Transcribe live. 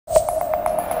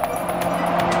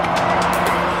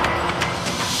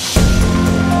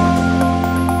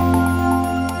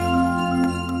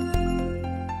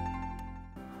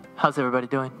How's everybody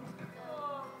doing?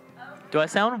 Do I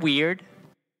sound weird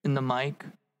in the mic?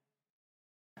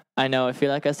 I know, I feel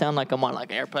like I sound like I'm on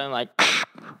like an airplane, like,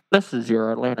 this is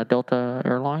your Atlanta Delta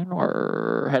airline.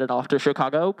 We're headed off to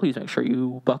Chicago. Please make sure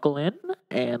you buckle in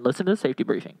and listen to the safety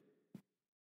briefing.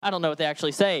 I don't know what they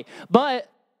actually say, but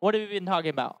what have we been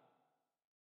talking about?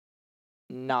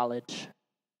 Knowledge.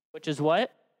 Which is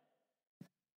what?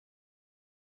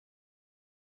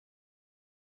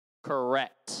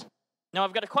 Correct. Now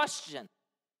I've got a question.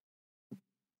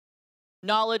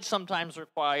 Knowledge sometimes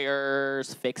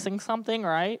requires fixing something,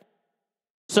 right?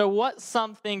 So what's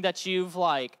something that you've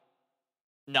like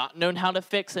not known how to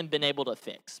fix and been able to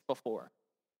fix before?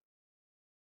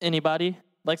 Anybody?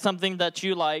 Like something that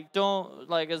you like don't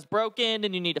like is broken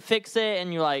and you need to fix it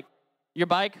and you're like, your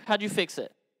bike, how'd you fix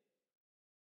it?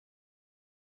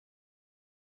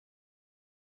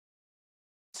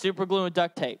 Super glue and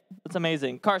duct tape. That's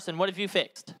amazing. Carson, what have you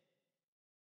fixed?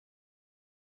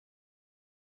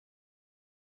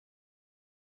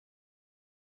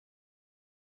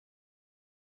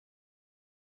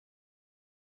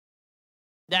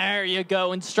 There you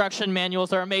go. Instruction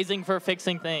manuals are amazing for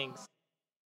fixing things.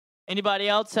 Anybody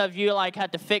else? Have you like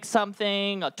had to fix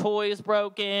something? A toy is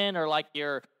broken, or like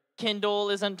your Kindle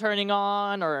isn't turning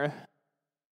on, or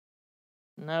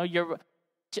no? You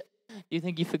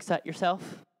think you fixed that yourself?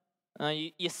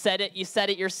 You said it. You said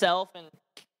it yourself, and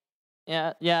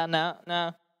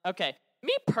no. Okay.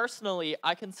 Me personally,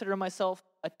 I consider myself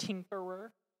a tinkerer.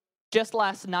 Just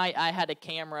last night, I had a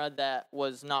camera that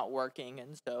was not working,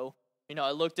 and so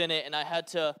I looked in it, and I had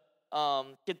to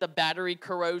get the battery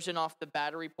corrosion off the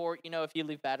battery port. If you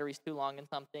leave batteries too long in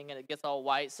something and it gets all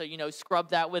white. So,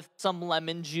 scrub that with some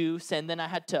lemon juice. And then I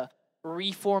had to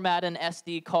reformat an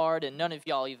SD card. And none of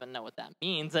y'all even know what that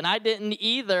means. And I didn't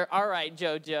either. All right,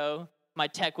 JoJo, my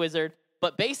tech wizard.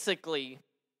 But basically,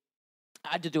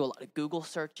 I had to do a lot of Google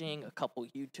searching, a couple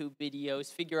YouTube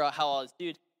videos, figure out how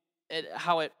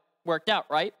how it worked out,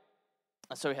 right?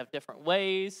 So we have different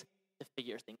ways to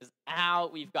figure things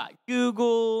out. We've got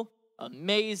Google,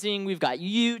 amazing. We've got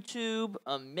YouTube,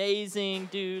 amazing,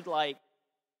 dude. Like,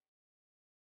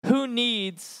 who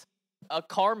needs a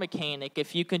car mechanic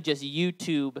if you can just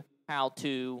YouTube how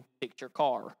to fix your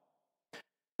car?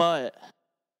 But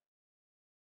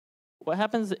what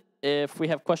happens if we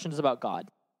have questions about God?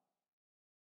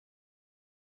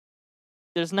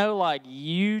 There's no like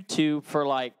YouTube for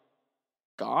like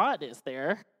God, is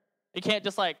there? You can't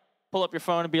just like pull up your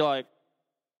phone and be like,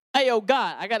 hey, yo,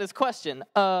 God, I got this question.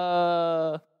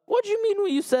 What do you mean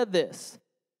when you said this?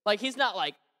 Like, he's not,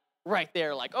 like, right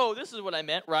there, like, oh, this is what I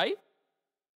meant, right?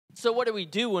 So what do we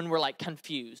do when we're, like,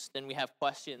 confused and we have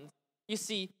questions? You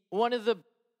see, one of the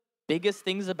biggest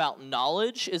things about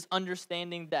knowledge is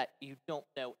understanding that you don't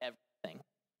know everything,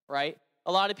 right?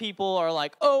 A lot of people are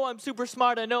like, oh, I'm super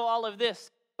smart, I know all of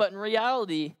this. But in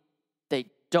reality, they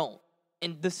don't.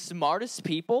 And the smartest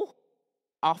people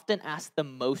often ask the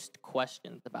most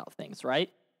questions about things, right?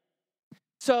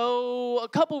 So a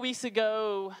couple weeks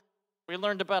ago, we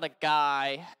learned about a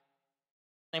guy. His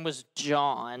name was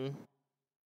John.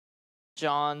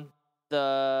 John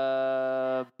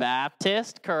the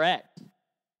Baptist, correct.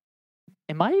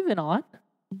 Am I even on?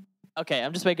 Okay,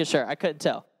 I'm just making sure. I couldn't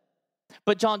tell.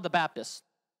 But John the Baptist.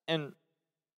 And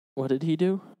what did he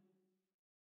do?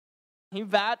 He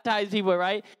baptized people,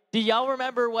 right? Do y'all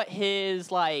remember what his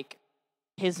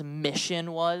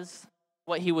mission was,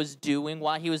 what he was doing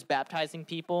while he was baptizing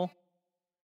people?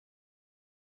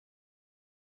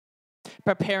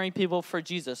 Preparing people for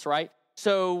Jesus, right?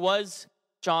 So was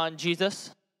John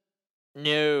Jesus?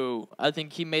 No. I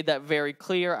think he made that very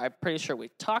clear. I'm pretty sure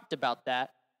we talked about that.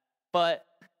 But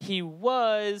he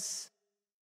was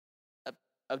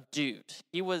a dude.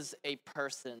 He was a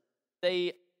person.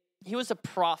 He was a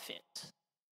prophet.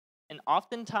 And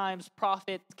oftentimes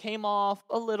prophets came off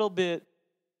a little bit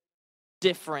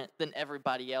different than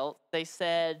everybody else. They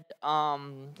said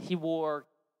he wore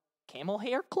camel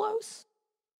hair clothes.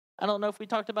 I don't know if we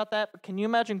talked about that, but can you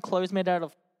imagine clothes made out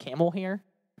of camel hair?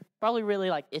 Probably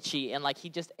really like itchy, and like he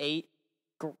just ate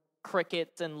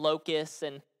crickets and locusts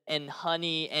and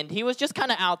honey, and he was just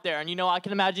kind of out there. And I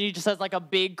can imagine he just has like a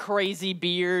big crazy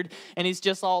beard, and he's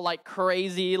just all like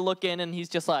crazy looking, and he's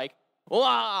just like,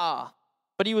 wow.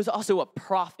 But he was also a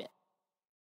prophet.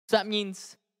 So that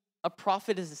means a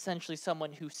prophet is essentially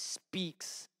someone who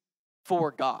speaks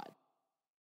for God.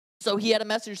 So he had a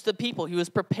message to the people. He was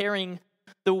preparing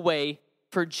the way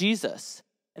for Jesus.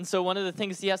 And so one of the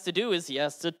things he has to do is he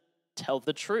has to tell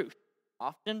the truth.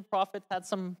 Often prophets had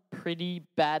some pretty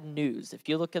bad news. If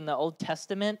you look in the Old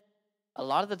Testament, a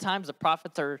lot of the times the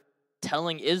prophets are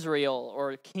telling Israel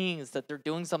or kings that they're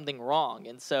doing something wrong.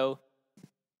 And so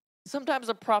sometimes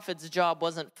a prophet's job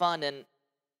wasn't fun, and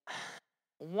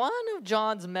one of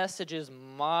John's messages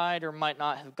might or might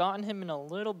not have gotten him in a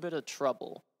little bit of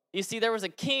trouble. You see, there was a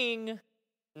king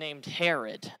named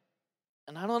Herod.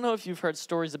 And I don't know if you've heard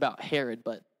stories about Herod,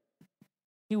 but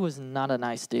he was not a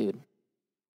nice dude.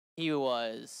 He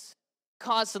was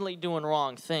constantly doing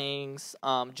wrong things,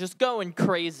 just going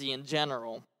crazy in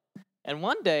general. And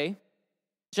one day,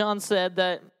 John said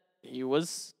that he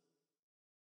was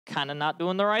kind of not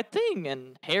doing the right thing,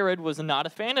 and Herod was not a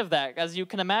fan of that. As you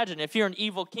can imagine, if you're an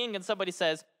evil king and somebody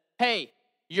says, hey,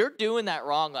 you're doing that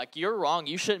wrong, like you're wrong,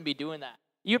 you shouldn't be doing that,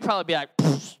 you'd probably be like,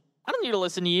 I don't need to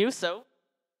listen to you. So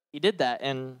he did that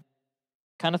and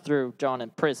kind of threw John in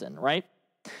prison, right?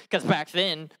 Because back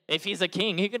then, if he's a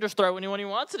king, he can just throw anyone he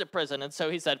wants into prison. And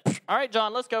so he said, all right,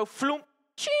 John, let's go. Floom,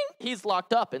 ching, he's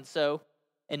locked up. And so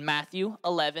in Matthew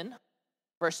 11,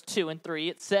 verse 2 and 3,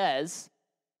 it says,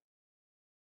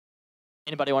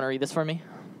 anybody want to read this for me?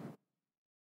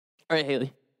 All right,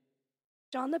 Haley.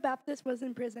 John the Baptist was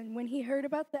in prison. When he heard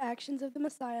about the actions of the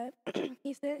Messiah,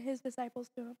 he sent his disciples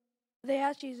to him. They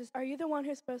asked Jesus, are you the one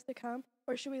who's supposed to come,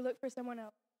 or should we look for someone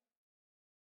else?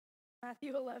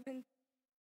 Matthew 11.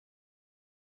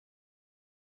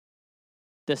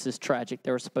 This is tragic.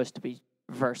 There was supposed to be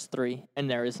verse 3, and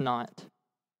there is not.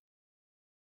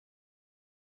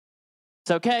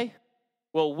 It's okay.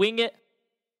 We'll wing it.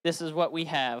 This is what we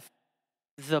have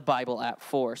the Bible app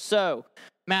for. So,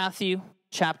 Matthew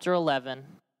chapter 11.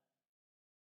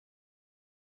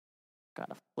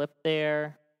 Gotta flip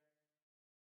there.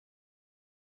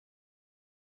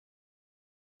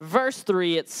 Verse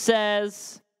 3, it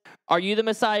says, are you the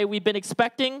Messiah we've been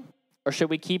expecting? Or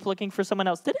should we keep looking for someone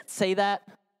else? Did it say that?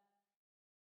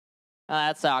 Oh,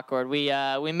 that's awkward.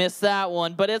 We missed that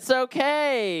one, but it's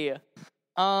okay.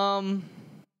 So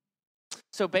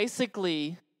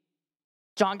basically,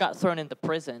 John got thrown into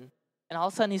prison, and all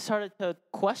of a sudden he started to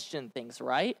question things,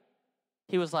 right?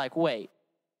 He was like, wait,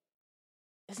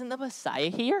 isn't the Messiah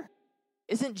here?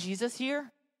 Isn't Jesus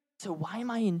here? So why am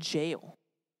I in jail?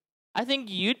 I think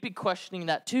you'd be questioning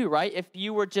that too, right? If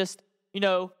you were just,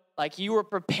 like you were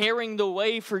preparing the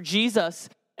way for Jesus,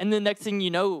 and the next thing you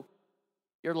know,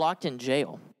 you're locked in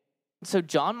jail. So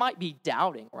John might be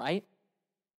doubting, right?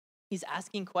 He's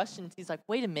asking questions. He's like,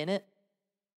 wait a minute.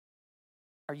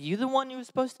 Are you the one who was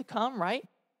supposed to come, right?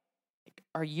 Like,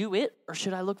 are you it, or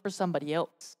should I look for somebody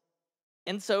else?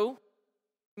 And so,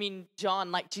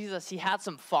 John, like Jesus, he had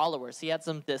some followers. He had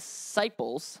some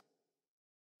disciples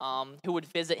who would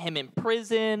visit him in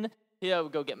prison. He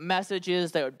would go get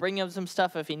messages. They would bring him some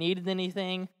stuff if he needed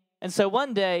anything. And so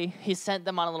one day, he sent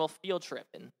them on a little field trip.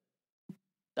 And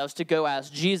that was to go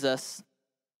ask Jesus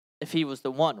if he was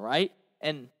the one, right?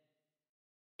 And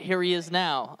here he is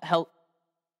now. Hello.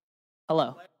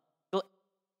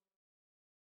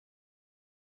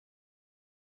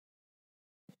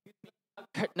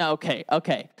 No,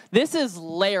 okay. This is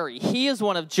Larry. He is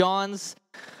one of John's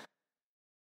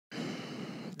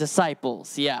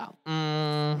disciples, yeah.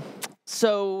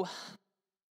 So,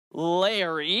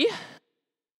 Larry,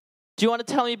 do you want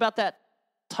to tell me about that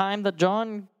time that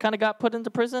John kind of got put into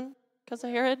prison because of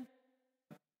Herod?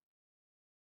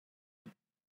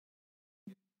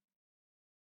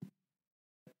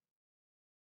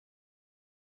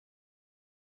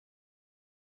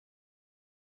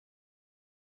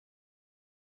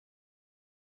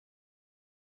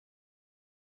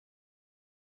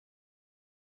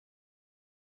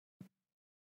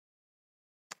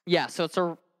 Yeah,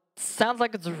 so sounds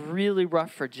like it's really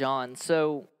rough for John.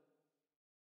 So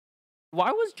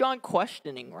why was John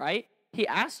questioning, right? He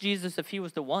asked Jesus if he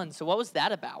was the one. So what was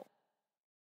that about?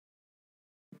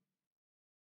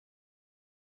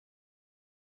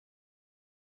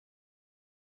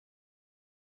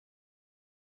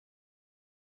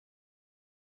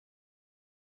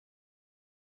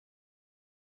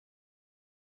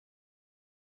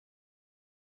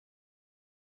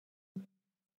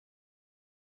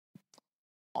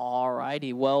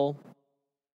 Alrighty, well,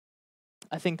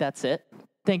 I think that's it.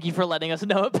 Thank you for letting us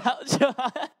know about John.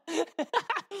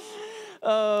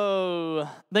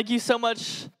 Oh, thank you so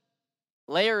much,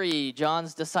 Larry,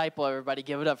 John's disciple. Everybody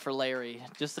give it up for Larry.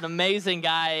 Just an amazing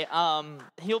guy.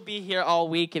 He'll be here all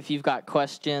week if you've got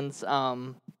questions.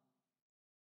 But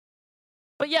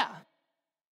yeah,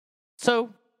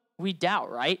 so we doubt,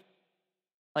 right?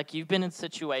 Like you've been in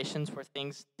situations where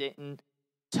things didn't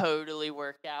totally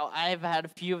work out. I've had a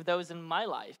few of those in my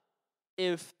life.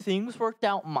 If things worked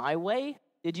out my way,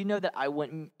 did you know that I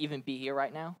wouldn't even be here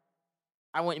right now?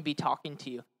 I wouldn't be talking to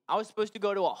you. I was supposed to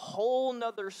go to a whole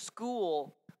nother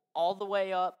school all the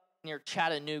way up near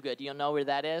Chattanooga. Do you know where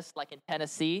that is? Like in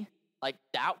Tennessee? Like,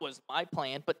 that was my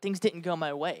plan, but things didn't go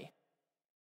my way.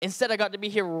 Instead, I got to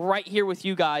be right here with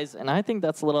you guys, and I think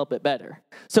that's a little bit better.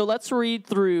 So let's read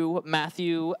through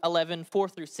Matthew 11, 4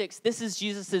 through 6. This is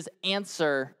Jesus'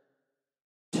 answer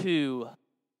to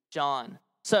John.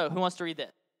 So who wants to read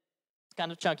this? It's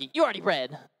kind of chunky. You already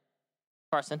read.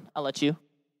 Carson, I'll let you.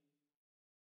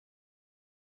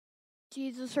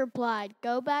 Jesus replied,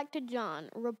 "Go back to John.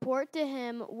 Report to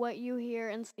him what you hear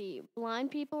and see.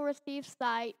 Blind people receive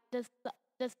sight.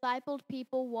 Disabled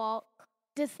people walk.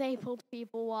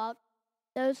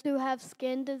 Those who have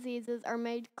skin diseases are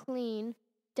made clean.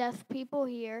 Deaf people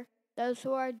hear. Those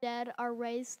who are dead are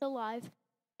raised to life.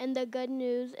 And the good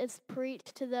news is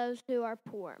preached to those who are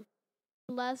poor.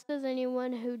 Blessed is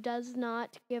anyone who does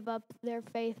not give up their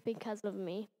faith because of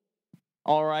me."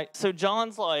 All right. So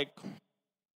John's like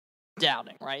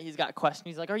doubting, right? He's got a question.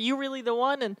 He's like, "Are you really the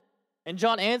one?" And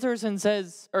John answers and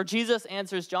says, or Jesus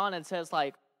answers John and says,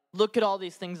 like, "Look at all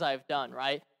these things I've done,"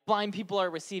 right? Blind people are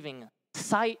receiving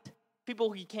sight.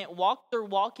 People who can't walk, they're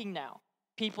walking now.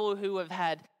 People who have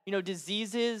had,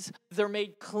 diseases, they're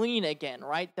made clean again,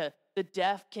 right? The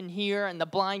deaf can hear and the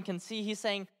blind can see. He's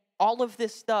saying, all of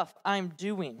this stuff I'm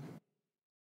doing.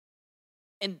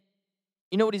 And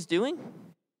you know what he's doing?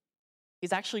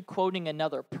 He's actually quoting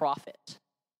another prophet.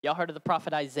 Y'all heard of the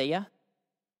prophet Isaiah?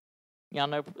 Y'all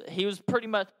know he was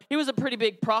a pretty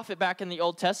big prophet back in the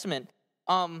Old Testament.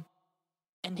 And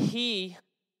he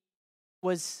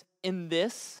was in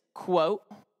this quote,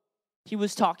 he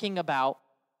was talking about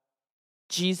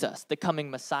Jesus, the coming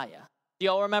Messiah. Do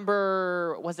y'all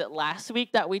remember, was it last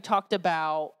week that we talked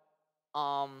about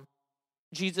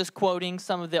Jesus quoting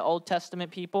some of the Old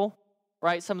Testament people,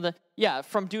 right?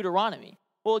 From Deuteronomy.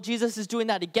 Well, Jesus is doing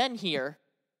that again here,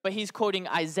 but he's quoting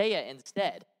Isaiah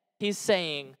instead. He's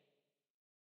saying,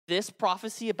 this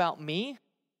prophecy about me,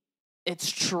 it's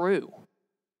true.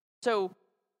 So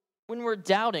when we're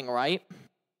doubting, right?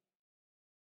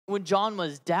 When John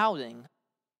was doubting,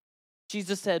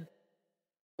 Jesus said,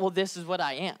 well, this is what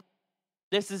I am.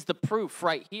 This is the proof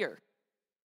right here.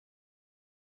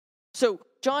 So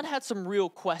John had some real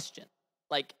questions.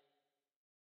 Like,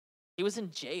 he was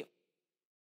in jail.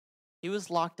 He was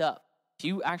locked up. If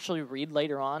you actually read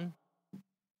later on,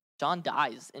 John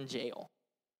dies in jail.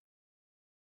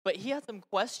 But he had some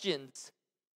questions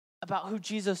about who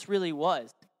Jesus really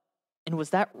was. And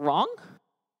was that wrong?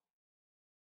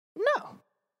 No.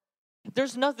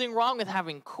 There's nothing wrong with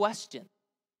having questions.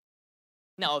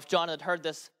 Now, if John had heard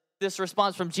this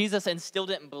response from Jesus and still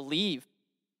didn't believe,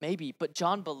 maybe, but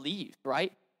John believed,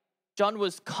 right? John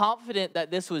was confident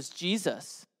that this was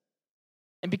Jesus.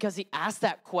 And because he asked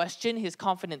that question, his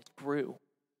confidence grew.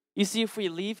 You see, if we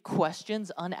leave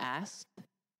questions unasked,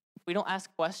 if we don't ask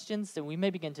questions, then we may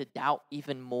begin to doubt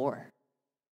even more.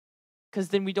 Because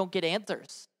then we don't get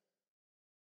answers.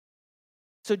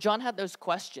 So John had those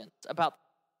questions about,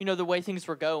 the way things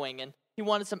were going, and he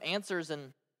wanted some answers,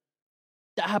 and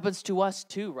that happens to us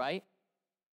too, right?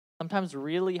 Sometimes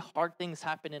really hard things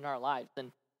happen in our lives,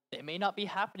 and they may not be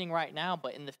happening right now,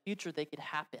 but in the future they could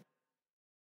happen.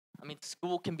 I mean,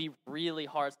 school can be really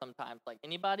hard sometimes. Like,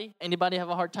 anybody have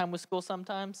a hard time with school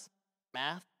sometimes?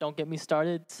 Math, don't get me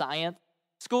started. Science.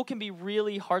 School can be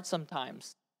really hard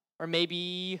sometimes. Or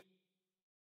maybe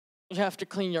you have to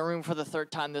clean your room for the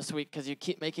third time this week because you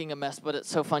keep making a mess, but it's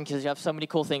so fun because you have so many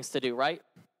cool things to do, right?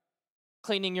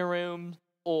 Cleaning your room,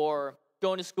 or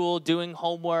going to school, doing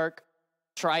homework,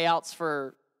 tryouts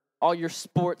for all your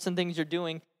sports and things you're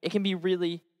doing. It can be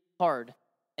really hard.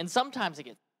 And sometimes it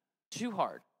gets too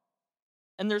hard.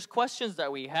 And there's questions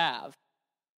that we have.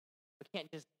 We can't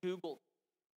just Google.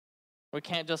 We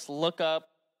can't just look up,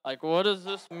 like, what does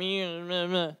this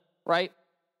mean? Right?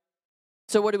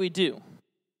 So what do?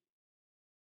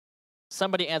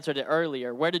 Somebody answered it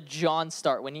earlier. Where did John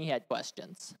start when he had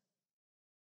questions?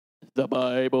 The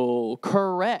Bible.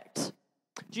 Correct.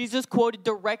 Jesus quoted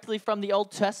directly from the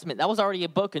Old Testament. That was already a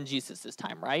book in Jesus'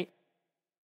 time, right?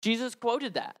 Jesus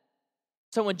quoted that.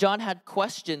 So when John had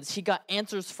questions, he got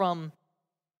answers from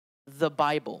the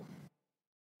Bible.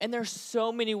 And there's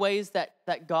so many ways that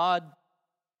God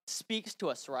speaks to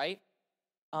us, right?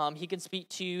 He can speak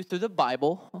to you through the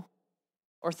Bible,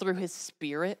 or through his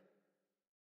Spirit,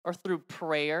 or through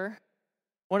prayer.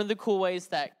 One of the cool ways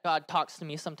that God talks to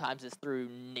me sometimes is through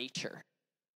nature.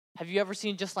 Have you ever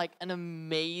seen just like an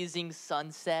amazing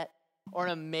sunset or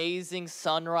an amazing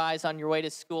sunrise on your way to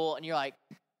school, and you're like,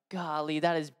 golly,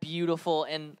 that is beautiful,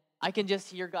 and I can just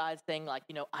hear God saying, like,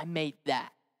 I made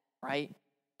that, right?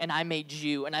 And I made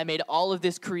you, and I made all of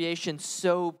this creation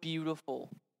so beautiful,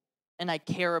 and I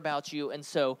care about you, and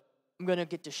so I'm going to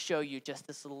get to show you just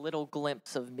this little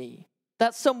glimpse of me.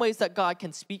 That's some ways that God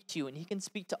can speak to you, and he can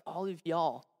speak to all of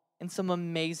y'all in some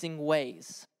amazing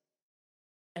ways.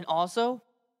 And also,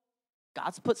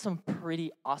 God's put some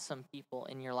pretty awesome people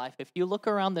in your life. If you look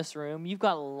around this room, you've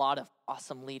got a lot of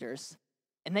awesome leaders,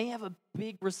 and they have a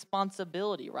big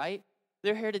responsibility, right?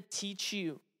 They're here to teach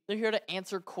you. They're here to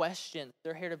answer questions.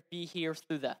 They're here to be here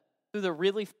through the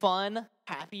really fun,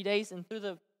 happy days and through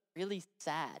the really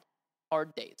sad,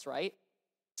 hard days, right?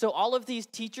 So all of these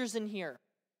teachers in here,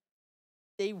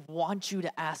 they want you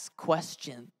to ask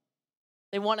questions.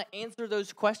 They want to answer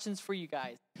those questions for you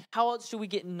guys. How else do we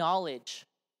get knowledge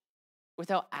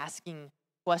without asking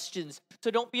questions?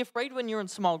 So don't be afraid when you're in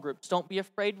small groups. Don't be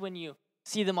afraid when you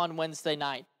see them on Wednesday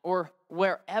night or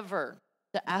wherever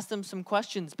to ask them some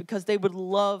questions, because they would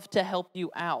love to help you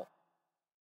out.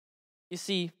 You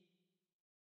see,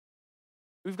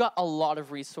 we've got a lot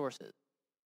of resources.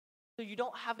 So you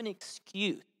don't have an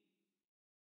excuse.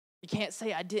 You can't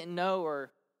say, I didn't know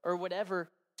or whatever.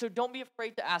 So don't be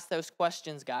afraid to ask those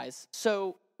questions, guys.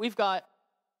 So we've got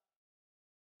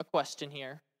a question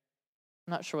here.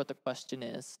 I'm not sure what the question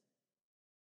is.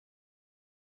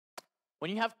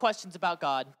 When you have questions about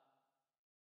God,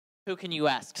 who can you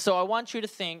ask? So I want you to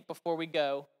think before we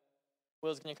go.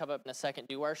 Will's going to come up in a second,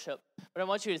 do worship. But I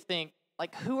want you to think,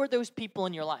 like, who are those people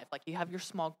in your life? Like, you have your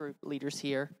small group leaders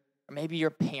here, or maybe your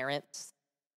parents,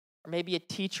 or maybe a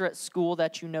teacher at school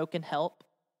that you know can help,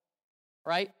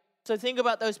 right? So think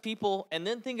about those people, and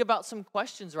then think about some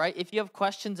questions, right? If you have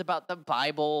questions about the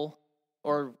Bible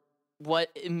or what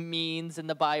it means in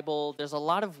the Bible, there's a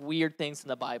lot of weird things in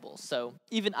the Bible. So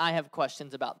even I have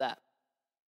questions about that.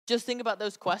 Just think about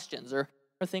those questions or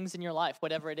things in your life,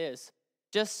 whatever it is.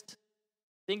 Just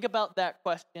think about that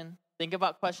question. Think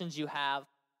about questions you have.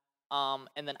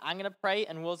 And then I'm going to pray,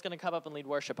 and Will's going to come up and lead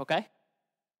worship, okay?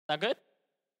 Sound good?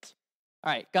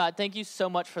 All right, God, thank you so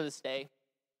much for this day.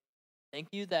 Thank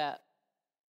you that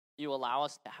you allow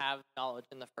us to have knowledge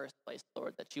in the first place,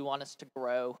 Lord, that you want us to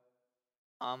grow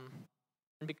and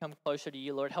become closer to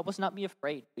you, Lord. Help us not be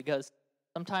afraid, because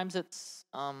sometimes it's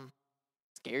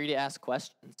scary to ask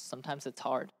questions. Sometimes it's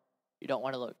hard. You don't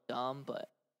want to look dumb, but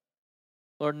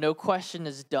Lord, no question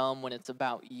is dumb when it's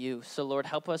about you. So, Lord,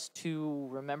 help us to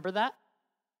remember that.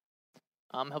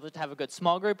 Help us to have a good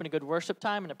small group and a good worship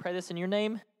time, and I pray this in your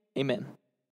name. Amen.